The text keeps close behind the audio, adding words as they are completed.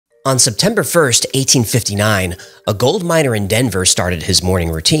On September 1st, 1859, a gold miner in Denver started his morning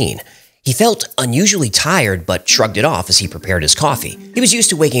routine. He felt unusually tired, but shrugged it off as he prepared his coffee. He was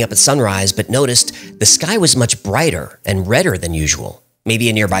used to waking up at sunrise, but noticed the sky was much brighter and redder than usual. Maybe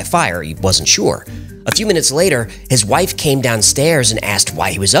a nearby fire, he wasn't sure. A few minutes later, his wife came downstairs and asked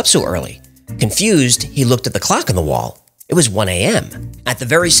why he was up so early. Confused, he looked at the clock on the wall. It was 1 a.m. At the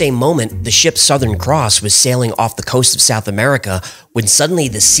very same moment, the ship Southern Cross was sailing off the coast of South America when suddenly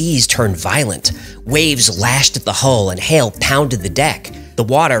the seas turned violent. Waves lashed at the hull and hail pounded the deck. The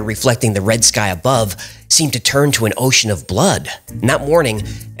water, reflecting the red sky above, seemed to turn to an ocean of blood. And that morning,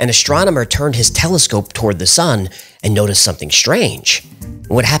 an astronomer turned his telescope toward the sun and noticed something strange.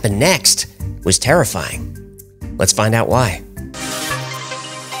 What happened next was terrifying. Let's find out why.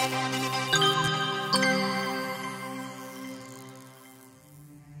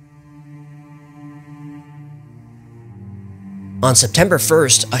 On September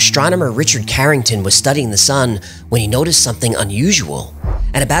 1st, astronomer Richard Carrington was studying the sun when he noticed something unusual.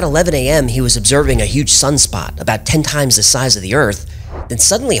 At about 11 a.m., he was observing a huge sunspot, about 10 times the size of the Earth. Then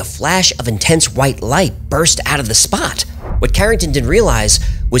suddenly a flash of intense white light burst out of the spot. What Carrington didn't realize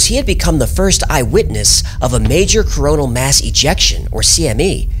was he had become the first eyewitness of a major coronal mass ejection, or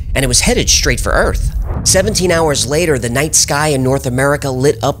CME, and it was headed straight for Earth. 17 hours later, the night sky in North America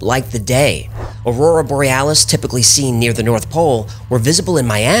lit up like the day. Aurora Borealis, typically seen near the North Pole, were visible in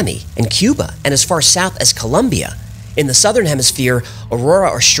Miami and Cuba and as far south as Colombia. In the southern hemisphere, Aurora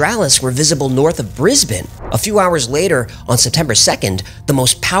Australis were visible north of Brisbane. A few hours later, on September 2nd, the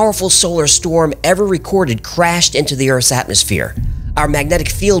most powerful solar storm ever recorded crashed into the Earth's atmosphere. Our magnetic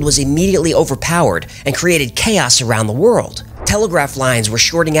field was immediately overpowered and created chaos around the world. Telegraph lines were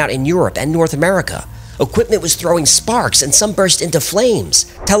shorting out in Europe and North America. Equipment was throwing sparks and some burst into flames.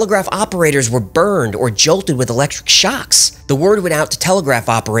 Telegraph operators were burned or jolted with electric shocks. The word went out to telegraph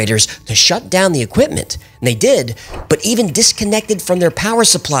operators to shut down the equipment, and they did, but even disconnected from their power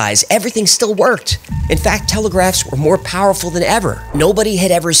supplies, everything still worked. In fact, telegraphs were more powerful than ever. Nobody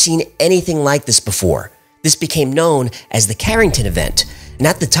had ever seen anything like this before. This became known as the Carrington Event, and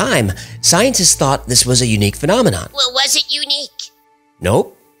at the time, scientists thought this was a unique phenomenon. Well, was it unique?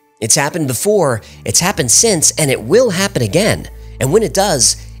 Nope. It's happened before, it's happened since, and it will happen again. And when it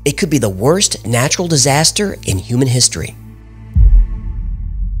does, it could be the worst natural disaster in human history.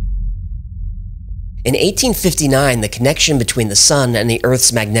 In 1859, the connection between the sun and the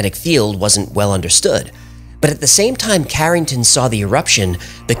Earth's magnetic field wasn't well understood. But at the same time Carrington saw the eruption,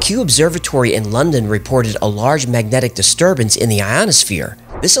 the Kew Observatory in London reported a large magnetic disturbance in the ionosphere.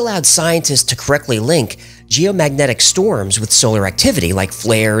 This allowed scientists to correctly link geomagnetic storms with solar activity like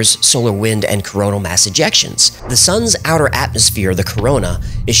flares, solar wind, and coronal mass ejections. The sun's outer atmosphere, the corona,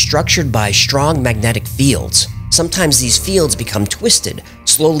 is structured by strong magnetic fields. Sometimes these fields become twisted,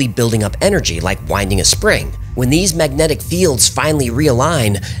 slowly building up energy like winding a spring. When these magnetic fields finally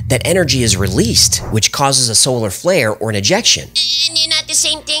realign, that energy is released, which causes a solar flare or an ejection. And they're not the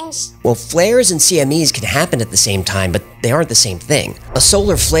same things? Well, flares and CMEs can happen at the same time, but they aren't the same thing. A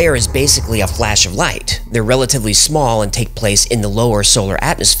solar flare is basically a flash of light. They're relatively small and take place in the lower solar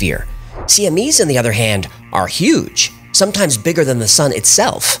atmosphere. CMEs, on the other hand, are huge, sometimes bigger than the sun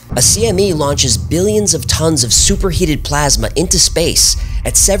itself. A CME launches billions of tons of superheated plasma into space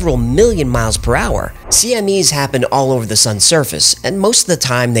at several million miles per hour. CMEs happen all over the sun's surface, and most of the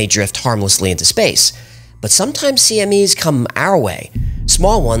time they drift harmlessly into space. But sometimes CMEs come our way.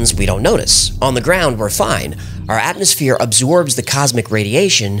 Small ones we don't notice. On the ground, we're fine. Our atmosphere absorbs the cosmic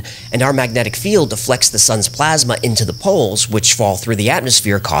radiation, and our magnetic field deflects the sun's plasma into the poles, which fall through the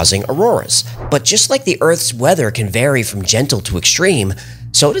atmosphere, causing auroras. But just like the Earth's weather can vary from gentle to extreme,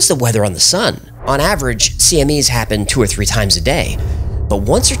 so does the weather on the sun. On average, CMEs happen 2 or 3 times a day. But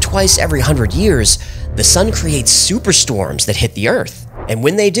once or twice every 100 years, the sun creates superstorms that hit the Earth. And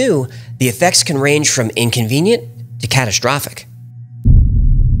when they do, the effects can range from inconvenient to catastrophic.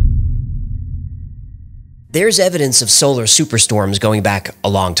 There's evidence of solar superstorms going back a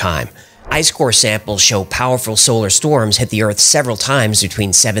long time. Ice core samples show powerful solar storms hit the Earth several times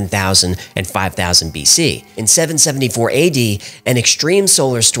between 7000 and 5000 BC. In 774 AD, an extreme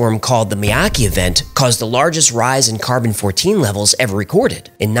solar storm called the Miyake Event caused the largest rise in carbon-14 levels ever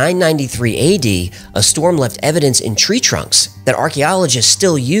recorded. In 993 AD, a storm left evidence in tree trunks that archaeologists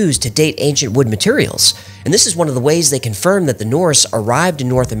still use to date ancient wood materials. And this is one of the ways they confirm that the Norse arrived in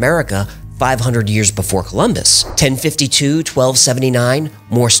North America 500 years before Columbus. 1052, 1279,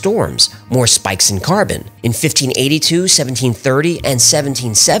 more storms, more spikes in carbon. In 1582, 1730, and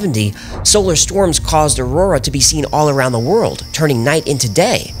 1770, solar storms caused aurora to be seen all around the world, turning night into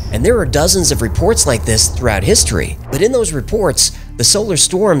day. And there are dozens of reports like this throughout history. But in those reports, The solar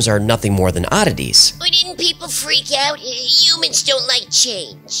storms are nothing more than oddities. But didn't people freak out? Humans don't like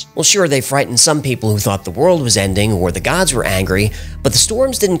change. Well, sure, they frightened some people who thought the world was ending or the gods were angry, but the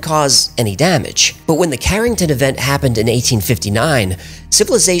storms didn't cause any damage. But when the Carrington Event happened in 1859,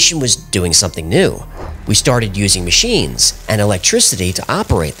 civilization was doing something new. We started using machines and electricity to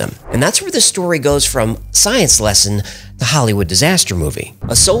operate them. And that's where the story goes from science lesson to Hollywood disaster movie.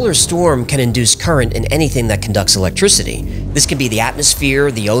 A solar storm can induce current in anything that conducts electricity. This can be the atmosphere,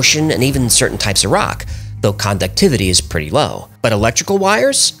 the ocean, and even certain types of rock, though conductivity is pretty low. But electrical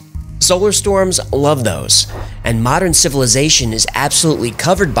wires? Solar storms love those. And modern civilization is absolutely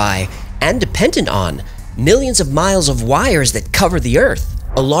covered by, and dependent on, millions of miles of wires that cover the Earth.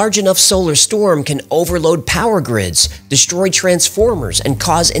 A large enough solar storm can overload power grids, destroy transformers, and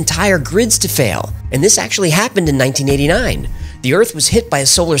cause entire grids to fail. And this actually happened in 1989. The Earth was hit by a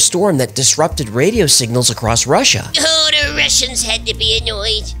solar storm that disrupted radio signals across Russia. Oh, the Russians had to be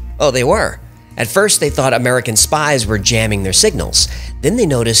annoyed. Oh, they were. At first, they thought American spies were jamming their signals. Then they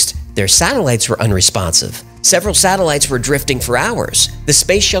noticed their satellites were unresponsive. Several satellites were drifting for hours. The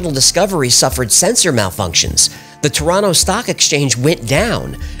Space Shuttle Discovery suffered sensor malfunctions. The Toronto Stock Exchange went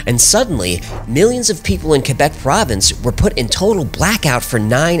down, and suddenly, millions of people in Quebec province were put in total blackout for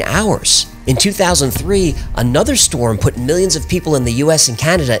 9 hours. In 2003, another storm put millions of people in the US and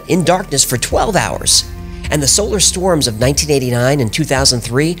Canada in darkness for 12 hours. And the solar storms of 1989 and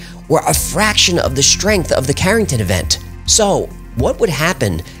 2003 were a fraction of the strength of the Carrington Event. So, what would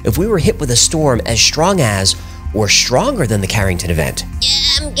happen if we were hit with a storm as strong as, or stronger than the Carrington Event?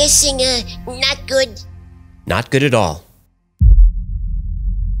 I'm guessing, not good. Not good at all.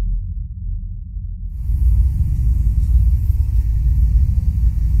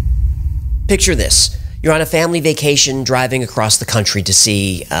 Picture this. You're on a family vacation driving across the country to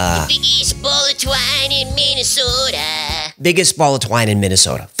see, The biggest ball of twine in Minnesota. biggest ball of twine in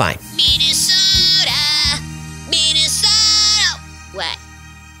Minnesota. Fine. Minnesota. What?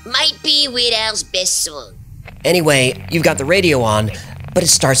 Might be Weird Al's best song. Anyway, you've got the radio on, but it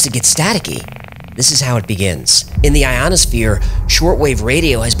starts to get staticky. This is how it begins. In the ionosphere, shortwave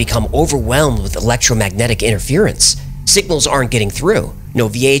radio has become overwhelmed with electromagnetic interference. Signals aren't getting through. No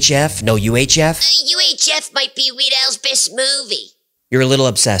VHF, no UHF. UHF might be Weird Al's best movie. You're a little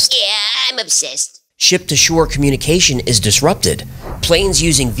obsessed. Yeah, I'm obsessed. Ship-to-shore communication is disrupted. Planes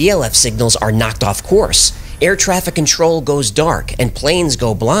using VLF signals are knocked off course. Air traffic control goes dark, and planes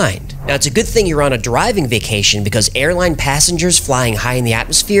go blind. Now, it's a good thing you're on a driving vacation because airline passengers flying high in the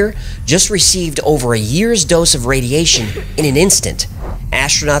atmosphere just received over a year's dose of radiation in an instant.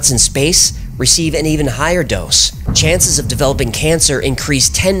 Astronauts in space receive an even higher dose. Chances of developing cancer increase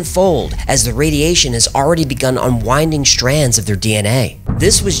tenfold as the radiation has already begun unwinding strands of their DNA.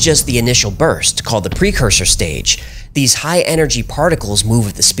 This was just the initial burst, called the precursor stage. These high-energy particles move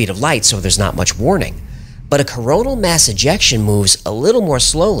at the speed of light, so there's not much warning. But a coronal mass ejection moves a little more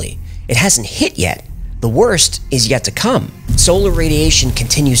slowly. It hasn't hit yet. The worst is yet to come. Solar radiation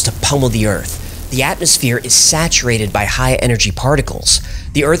continues to pummel the Earth. The atmosphere is saturated by high-energy particles.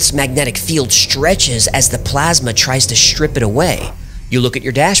 The Earth's magnetic field stretches as the plasma tries to strip it away. You look at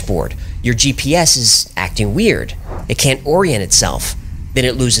your dashboard. Your GPS is acting weird. It can't orient itself. Then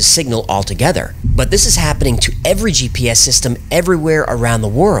it loses signal altogether. But this is happening to every GPS system everywhere around the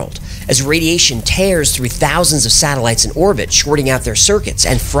world, as radiation tears through thousands of satellites in orbit, shorting out their circuits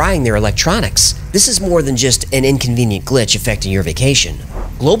and frying their electronics. This is more than just an inconvenient glitch affecting your vacation.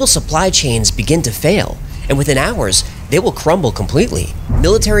 Global supply chains begin to fail, and within hours, they will crumble completely.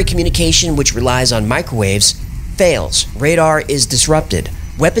 Military communication, which relies on microwaves, fails. Radar is disrupted.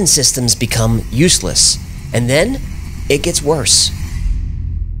 Weapon systems become useless. And then, it gets worse.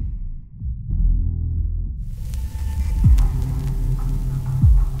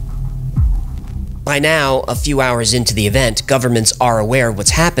 By now, a few hours into the event, governments are aware of what's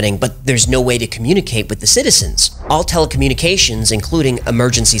happening, but there's no way to communicate with the citizens. All telecommunications, including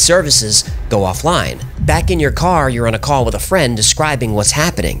emergency services, go offline. Back in your car, you're on a call with a friend describing what's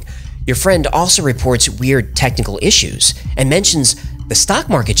happening. Your friend also reports weird technical issues and mentions the stock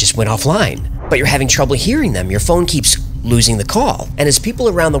market just went offline, but you're having trouble hearing them. Your phone keeps losing the call. And as people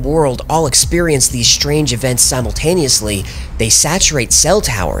around the world all experience these strange events simultaneously, they saturate cell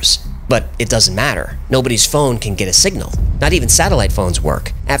towers. But it doesn't matter. Nobody's phone can get a signal. Not even satellite phones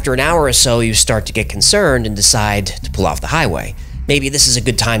work. After an hour or so, you start to get concerned and decide to pull off the highway. Maybe this is a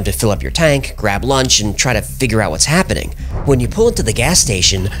good time to fill up your tank, grab lunch, and try to figure out what's happening. When you pull into the gas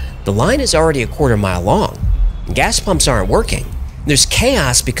station, the line is already a quarter mile long. Gas pumps aren't working. There's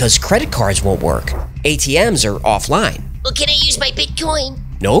chaos because credit cards won't work. ATMs are offline. Well, can I use my Bitcoin?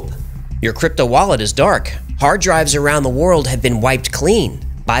 Nope. Your crypto wallet is dark. Hard drives around the world have been wiped clean.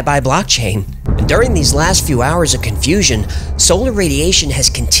 Bye-bye blockchain. And during these last few hours of confusion, solar radiation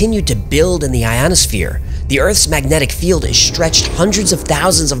has continued to build in the ionosphere. The Earth's magnetic field is stretched hundreds of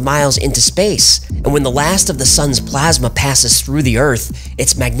thousands of miles into space. And when the last of the sun's plasma passes through the Earth,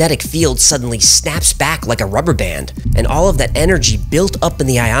 its magnetic field suddenly snaps back like a rubber band. And all of that energy built up in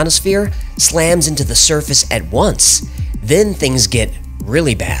the ionosphere slams into the surface at once. Then things get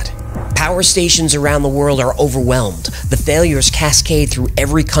really bad. Power stations around the world are overwhelmed. The failures cascade through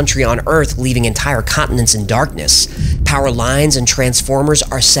every country on Earth, leaving entire continents in darkness. Power lines and transformers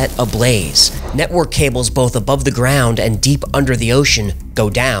are set ablaze. Network cables both above the ground and deep under the ocean go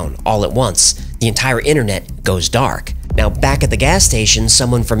down all at once. The entire internet goes dark. Now, back at the gas station,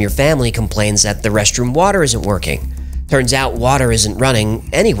 someone from your family complains that the restroom water isn't working. Turns out water isn't running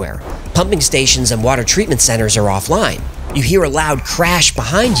anywhere. Pumping stations and water treatment centers are offline. You hear a loud crash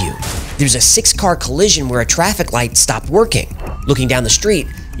behind you. There's a 6-car collision where a traffic light stopped working. Looking down the street,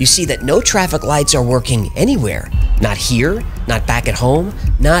 you see that no traffic lights are working anywhere. Not here, not back at home,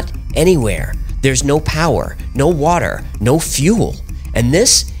 not anywhere. There's no power, no water, no fuel. And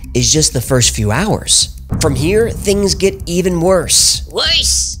this is just the first few hours. From here, things get even worse.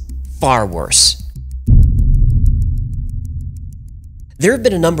 Worse? Far worse. There have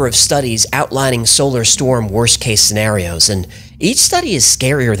been a number of studies outlining solar storm worst-case scenarios, and each study is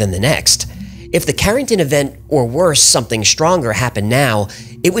scarier than the next. If the Carrington event, or worse, something stronger, happened now,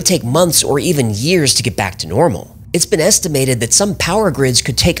 it would take months or even years to get back to normal. It's been estimated that some power grids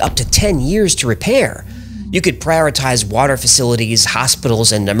could take up to 10 years to repair. You could prioritize water facilities,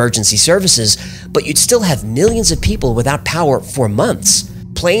 hospitals, and emergency services, but you'd still have millions of people without power for months.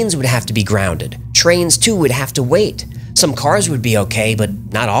 Planes would have to be grounded. Trains, too, would have to wait. Some cars would be okay, but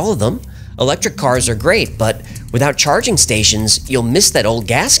not all of them. Electric cars are great, but without charging stations, you'll miss that old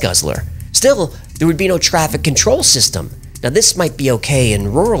gas guzzler. Still, there would be no traffic control system. Now, this might be okay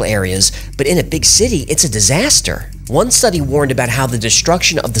in rural areas, but in a big city, it's a disaster. One study warned about how the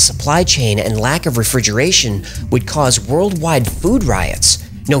destruction of the supply chain and lack of refrigeration would cause worldwide food riots.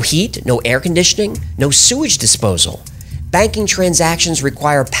 No heat, no air conditioning, no sewage disposal. Banking transactions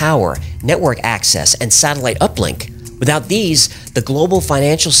require power, network access, and satellite uplink. Without these, the global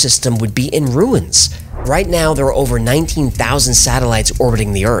financial system would be in ruins. Right now, there are over 19,000 satellites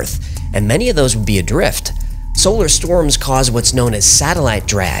orbiting the Earth, and many of those would be adrift. Solar storms cause what's known as satellite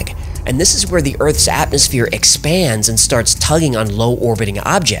drag, and this is where the Earth's atmosphere expands and starts tugging on low-orbiting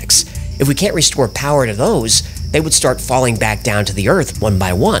objects. If we can't restore power to those, they would start falling back down to the Earth one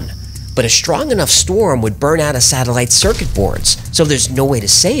by one. But a strong enough storm would burn out a satellite's circuit boards, so there's no way to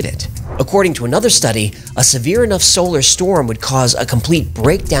save it. According to another study, a severe enough solar storm would cause a complete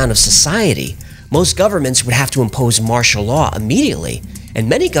breakdown of society. Most governments would have to impose martial law immediately, and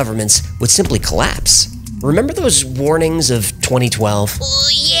many governments would simply collapse. Remember those warnings of 2012? Oh,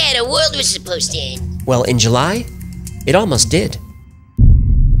 yeah, the world was supposed to end. Well, in July, it almost did.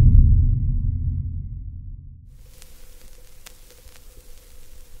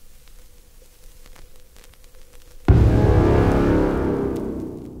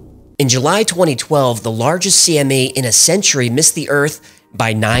 In July 2012, the largest CME in a century missed the Earth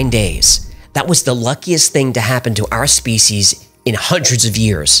by 9 days. That was the luckiest thing to happen to our species in hundreds of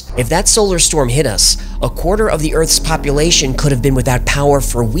years. If that solar storm hit us, a quarter of the Earth's population could have been without power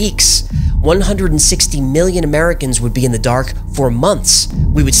for weeks. 160 million Americans would be in the dark for months.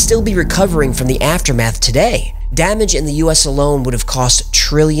 We would still be recovering from the aftermath today. Damage in the US alone would have cost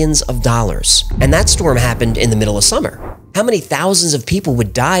trillions of dollars. And that storm happened in the middle of summer. How many thousands of people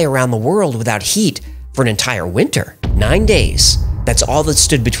would die around the world without heat for an entire winter? 9 days. That's all that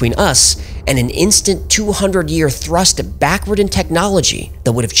stood between us and an instant 200-year thrust backward in technology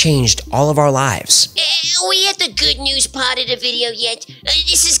that would have changed all of our lives. Are we at the good news part of the video yet?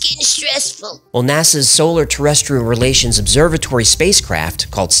 This is getting stressful. Well, NASA's Solar Terrestrial Relations Observatory spacecraft,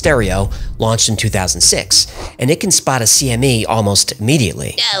 called STEREO, launched in 2006, and it can spot a CME almost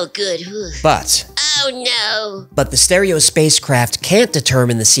immediately. Oh, good. But the STEREO spacecraft can't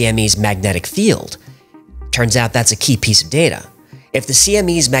determine the CME's magnetic field. Turns out that's a key piece of data. If the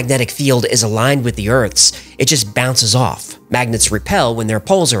CME's magnetic field is aligned with the Earth's, it just bounces off. Magnets repel when their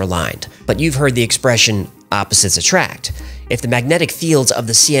poles are aligned. But you've heard the expression, opposites attract. If the magnetic fields of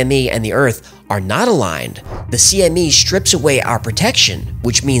the CME and the Earth are not aligned, the CME strips away our protection,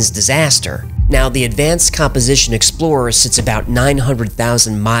 which means disaster. Now, the Advanced Composition Explorer sits about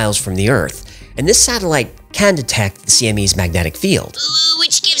 900,000 miles from the Earth, and this satellite can detect the CME's magnetic field.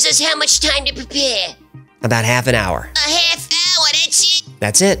 Which gives us how much time to prepare? About half an hour. A half hour, that's it?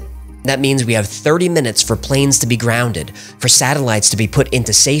 That's it. That means we have 30 minutes for planes to be grounded, for satellites to be put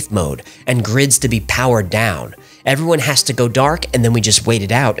into safe mode, and grids to be powered down. Everyone has to go dark, and then we just wait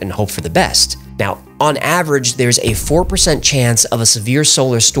it out and hope for the best. Now, on average, there's a 4% chance of a severe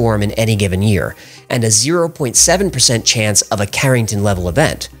solar storm in any given year, and a 0.7% chance of a Carrington-level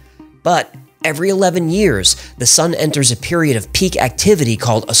event. But every 11 years, the sun enters a period of peak activity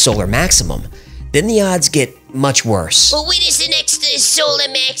called a solar maximum. Then the odds get much worse. Well, when is the next solar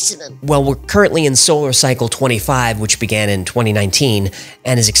maximum? Well, we're currently in solar cycle 25, which began in 2019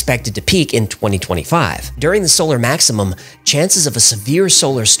 and is expected to peak in 2025. During the solar maximum, chances of a severe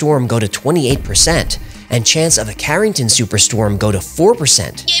solar storm go to 28%, and chance of a Carrington superstorm go to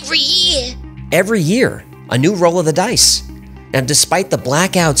 4%. Every year? Every year, a new roll of the dice. Now, despite the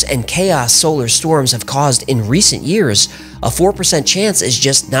blackouts and chaos solar storms have caused in recent years, a 4% chance is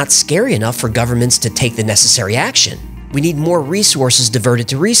just not scary enough for governments to take the necessary action. We need more resources diverted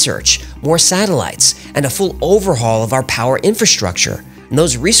to research, more satellites, and a full overhaul of our power infrastructure. And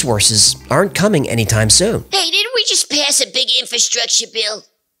those resources aren't coming anytime soon. Hey, didn't we just pass a big infrastructure bill?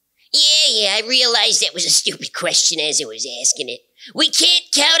 Yeah, I realized that was a stupid question as I was asking it. We can't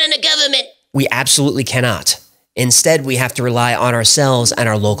count on the government. We absolutely cannot. Instead, we have to rely on ourselves and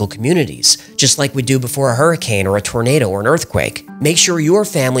our local communities, just like we do before a hurricane or a tornado or an earthquake. Make sure your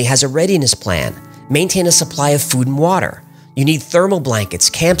family has a readiness plan. Maintain a supply of food and water. You need thermal blankets,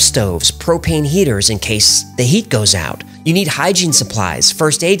 camp stoves, propane heaters in case the heat goes out. You need hygiene supplies,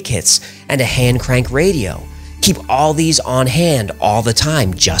 first aid kits, and a hand crank radio. Keep all these on hand all the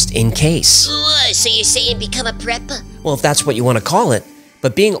time, just in case. What, so you're saying become a prepper? Well, if that's what you want to call it.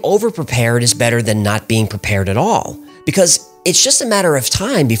 But being over-prepared is better than not being prepared at all, because it's just a matter of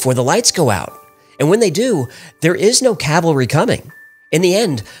time before the lights go out. And when they do, there is no cavalry coming. In the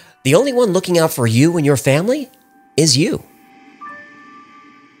end, the only one looking out for you and your family is you.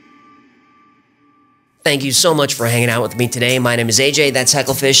 Thank you so much for hanging out with me today. My name is AJ, that's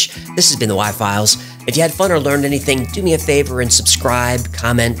Hecklefish. This has been the Y-Files. If you had fun or learned anything, do me a favor and subscribe,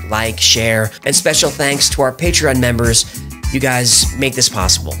 comment, like, share, and special thanks to our Patreon members. You guys make this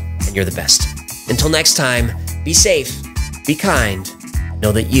possible, and you're the best. Until next time, be safe, be kind,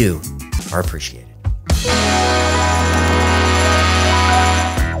 know that you are appreciated.